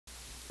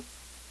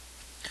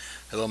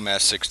Hello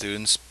Math 6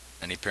 students,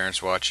 any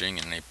parents watching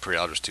and any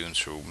pre-algebra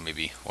students who may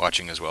be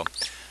watching as well.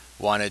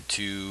 Wanted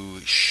to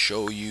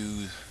show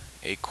you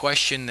a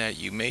question that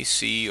you may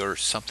see or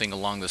something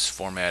along this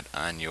format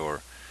on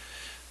your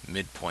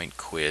midpoint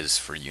quiz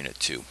for Unit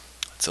 2.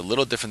 It's a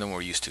little different than what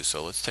we're used to,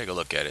 so let's take a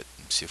look at it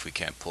and see if we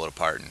can't pull it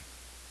apart and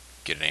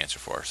get an answer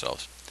for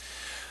ourselves.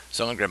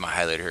 So I'm going to grab my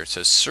highlighter here. It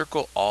says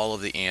circle all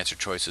of the answer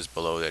choices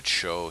below that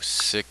show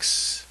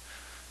 6.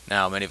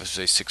 Now, many of us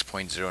say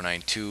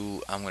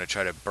 6.092. I'm going to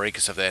try to break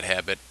us of that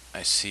habit.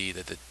 I see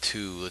that the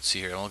 2, let's see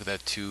here, look at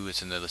that 2,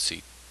 it's in the, let's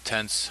see,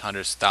 tenths,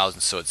 hundredths,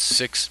 thousands, so it's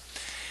 6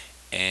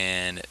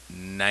 and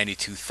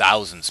 92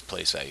 thousandths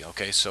place value.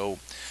 Okay, so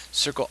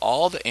circle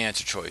all the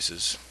answer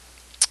choices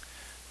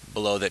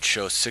below that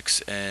show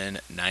 6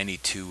 and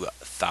 92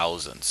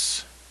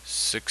 thousandths.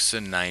 6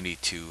 and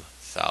 92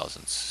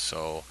 thousandths.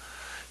 So,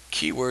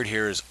 keyword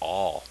here is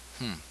all.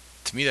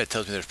 To me, that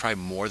tells me there's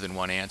probably more than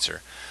one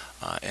answer.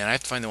 And I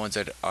have to find the ones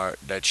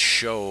that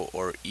show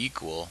or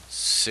equal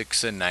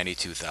 6 and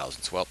 92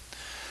 thousandths. Well,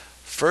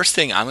 first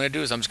thing I'm going to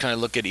do is I'm just going to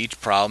look at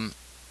each problem.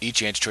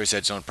 Each answer choice has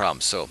its own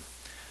problem. So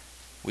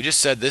we just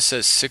said this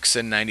says 6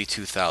 and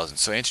 92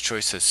 thousandths. So answer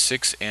choice says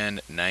 6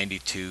 and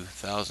 92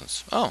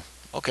 thousandths. Oh,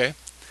 okay.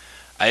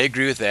 I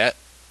agree with that.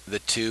 The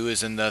 2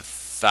 is in the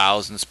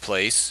thousandths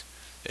place.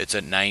 It's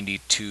at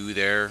 92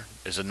 there.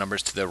 There's the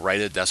numbers to the right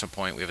of the decimal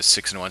point. We have a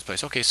 6 in ones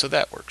place. Okay, so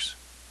that works.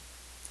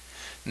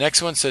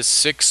 Next one says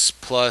 6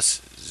 plus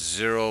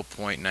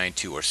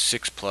 0.92 or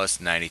 6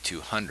 plus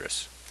 92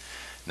 hundredths.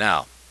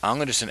 Now, I'm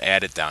going to just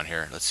add it down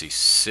here. Let's see,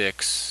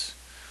 6.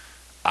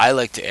 I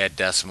like to add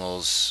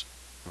decimals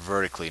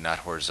vertically, not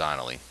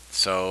horizontally.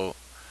 So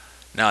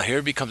now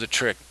here becomes a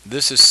trick.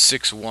 This is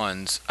 6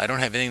 ones. I don't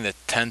have anything in the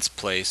tenths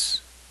place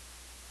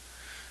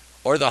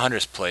or the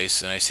hundredths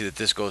place, and I see that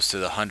this goes to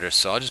the hundredths,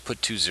 so I'll just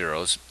put 2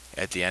 zeros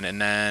at the end, and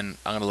then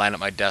I'm going to line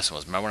up my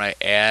decimals. Remember when I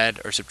add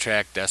or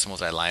subtract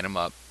decimals, I line them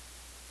up.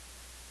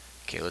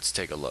 Okay, let's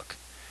take a look.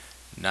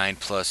 9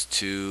 plus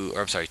 2,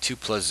 or I'm sorry, 2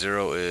 plus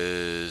 0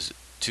 is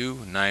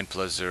 2, 9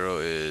 plus 0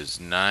 is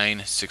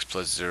 9, 6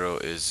 plus 0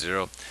 is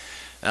 0.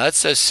 Now that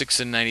says 6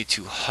 and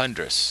 92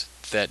 hundredths.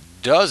 That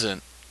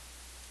doesn't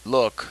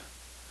look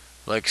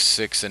like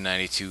 6 and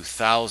 92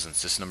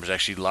 thousandths. This number is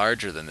actually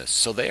larger than this.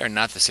 So they are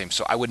not the same.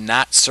 So I would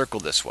not circle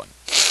this one.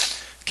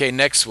 Okay,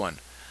 next one.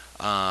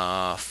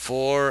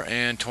 4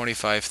 and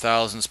 25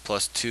 thousandths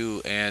plus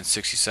 2 and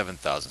 67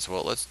 thousandths.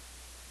 Well, let's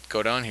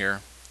go down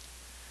here.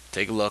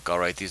 Take a look. I'll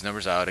write these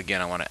numbers out.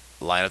 Again, I want to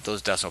line up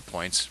those decimal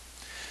points.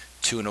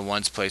 2 in the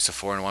ones place, a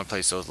 4 in the one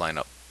place, those line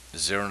up.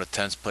 0 in the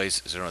tenths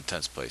place, 0 in the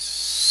tenths place.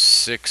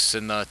 6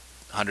 in the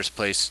hundredths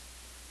place.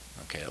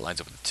 Okay, that lines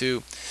up with the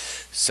 2.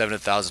 7 in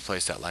the thousandths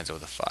place, that lines up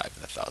with the 5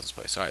 in the thousandths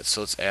place. Alright, so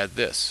let's add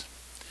this.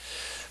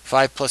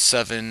 5 plus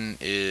 7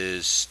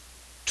 is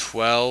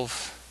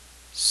 12.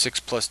 6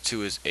 plus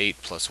 2 is 8,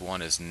 plus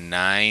 1 is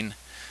 9.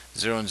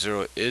 0 and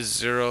 0 is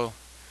 0.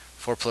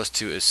 4 plus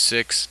 2 is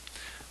 6.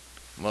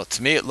 Well,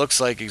 to me it looks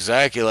like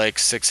exactly like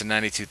 6 and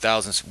 92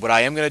 thousandths. What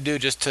I am going to do,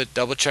 just to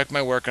double check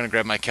my work, I'm going to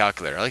grab my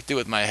calculator. I like to do it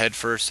with my head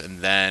first and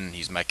then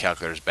use my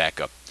calculator's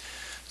backup.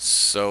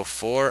 So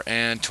 4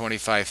 and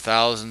 25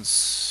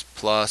 thousandths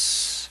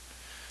plus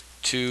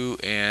 2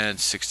 and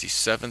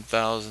 67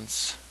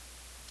 thousandths.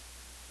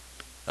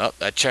 Oh,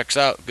 that checks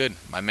out. Good.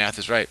 My math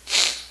is right.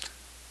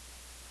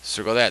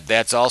 Circle that.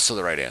 That's also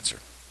the right answer.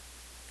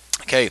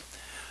 Okay,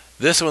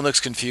 this one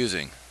looks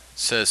confusing. It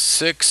says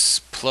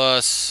 6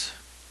 plus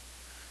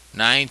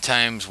 9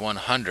 times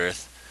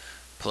 100th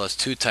plus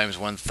 2 times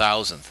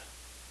 1,000th.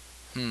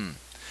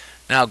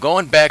 Now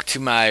going back to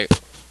my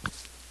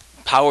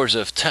powers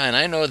of 10,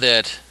 I know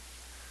that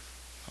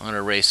I'm going to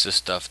erase this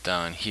stuff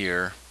down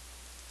here.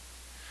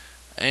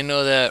 I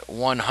know that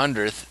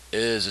 100th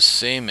is the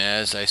same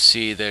as, I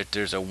see that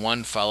there's a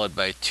 1 followed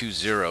by 2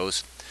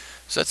 zeros.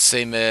 So that's the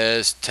same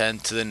as 10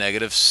 to the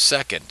negative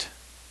second.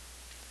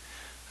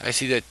 I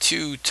see that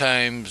 2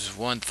 times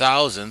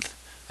 1,000th,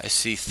 I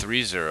see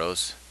 3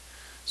 zeros.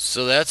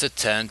 So that's a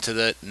 10 to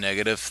the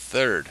negative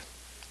third.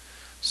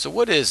 So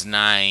what is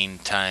 9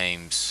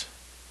 times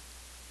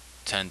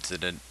 10 to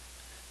the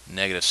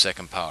negative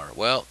second power?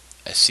 Well,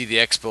 I see the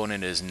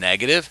exponent is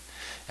negative.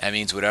 That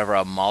means whatever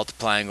I'm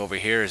multiplying over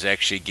here is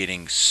actually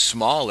getting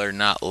smaller,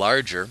 not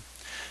larger.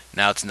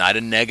 Now it's not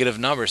a negative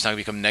number. It's not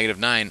going to become negative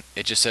 9.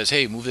 It just says,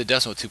 hey, move the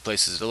decimal 2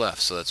 places to the left.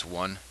 So that's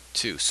 1,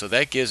 2. So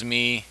that gives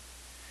me,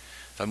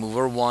 if I move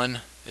over 1,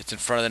 it's in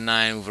front of the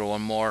 9, move over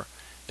 1 more.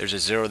 There's a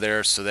 0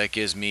 there, so that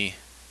gives me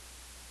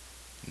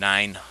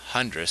 9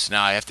 hundredths.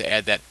 Now I have to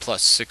add that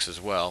plus 6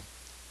 as well.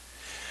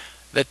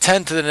 The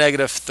 10 to the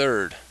negative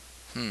third.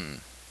 It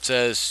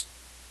says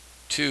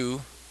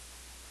 2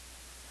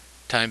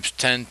 times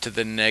 10 to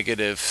the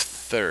negative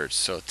third.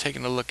 So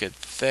taking a look at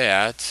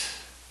that,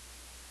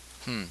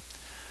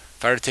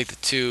 if I were to take the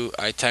 2,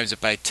 I times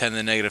it by 10 to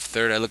the negative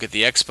third. I look at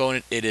the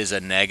exponent, it is a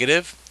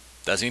negative.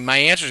 Doesn't mean my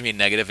answer is going to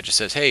be negative. It just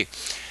says, hey,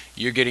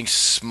 you're getting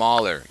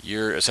smaller.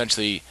 You're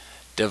essentially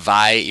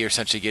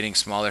getting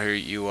smaller here.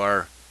 You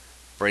are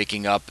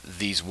breaking up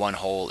these one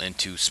whole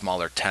into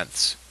smaller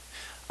tenths.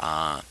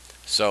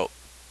 So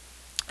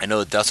I know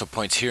the decimal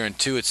points here in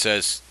 2, it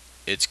says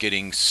it's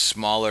getting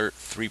smaller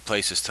 3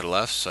 places to the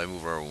left, so I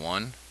move over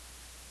 1.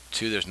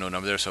 2, there's no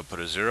number there, so I put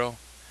a 0.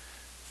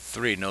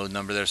 3, no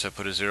number there, so I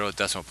put a 0,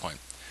 decimal point.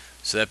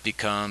 So that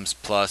becomes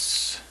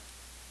plus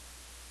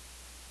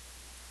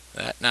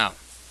that. Now,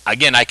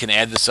 again, I can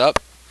add this up.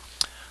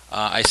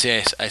 I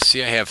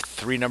see I have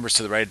 3 numbers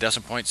to the right of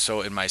decimal point,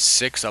 so in my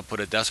 6, I'll put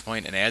a decimal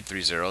point and add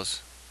 3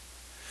 zeros.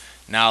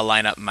 Now I'll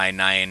line up my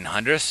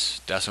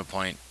 900ths, decimal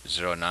point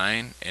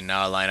 09, and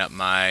now I'll line up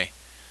my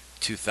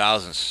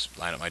 2000ths,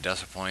 line up my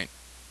decimal point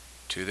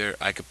 2 there.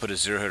 I could put a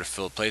 0 here to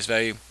fill a place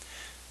value.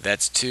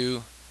 That's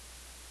 2,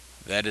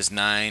 that is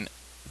 9,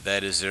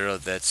 that is 0,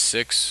 that's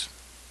 6.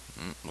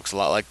 Looks a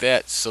lot like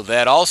that. So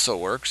that also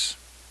works.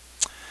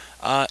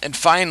 And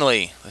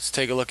finally, let's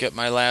take a look at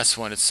my last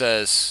one. It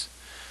says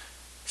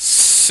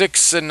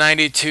 6 and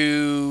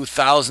 92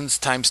 thousandths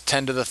times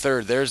 10 to the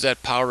third. There's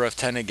that power of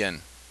 10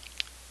 again.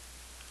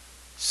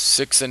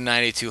 6 and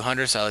 92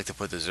 hundredths, I like to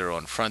put the 0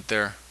 in front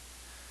there,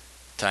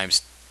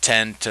 times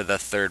 10 to the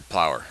third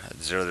power.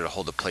 0 there to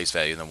hold the place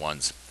value in the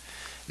ones.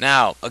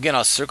 Now, again,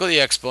 I'll circle the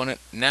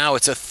exponent. Now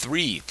it's a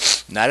 3,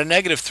 not a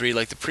negative 3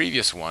 like the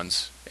previous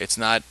ones. It's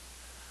not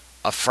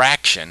a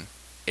fraction.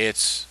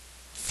 It's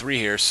 3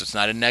 here, so it's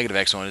not a negative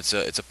exponent.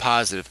 It's a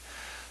positive.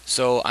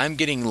 So I'm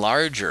getting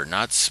larger,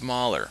 not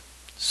smaller.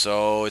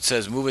 So it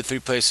says move it 3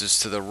 places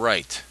to the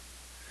right.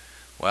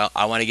 Well,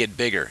 I want to get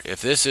bigger.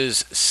 If this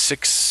is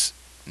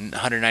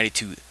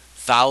 692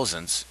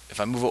 thousandths, if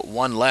I move it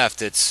 1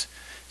 left, it's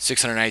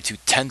 692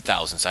 ten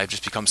thousandths. I've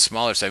just become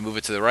smaller, so I move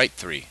it to the right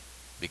 3,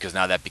 because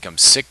now that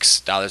becomes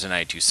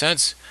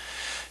 $6.92,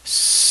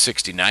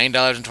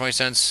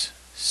 $69.20,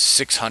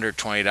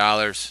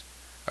 $620,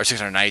 or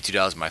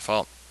 $692, my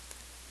fault.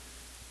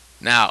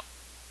 Now,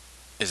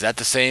 is that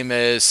the same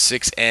as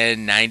 6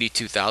 and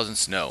 92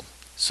 thousandths? No.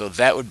 So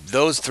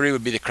those 3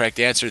 would be the correct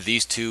answer.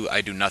 These 2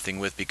 I do nothing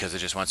with because I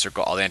just want to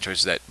circle all the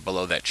answers that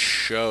below that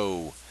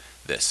show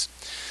this.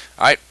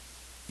 All right,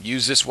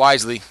 use this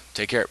wisely.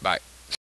 Take care. Bye.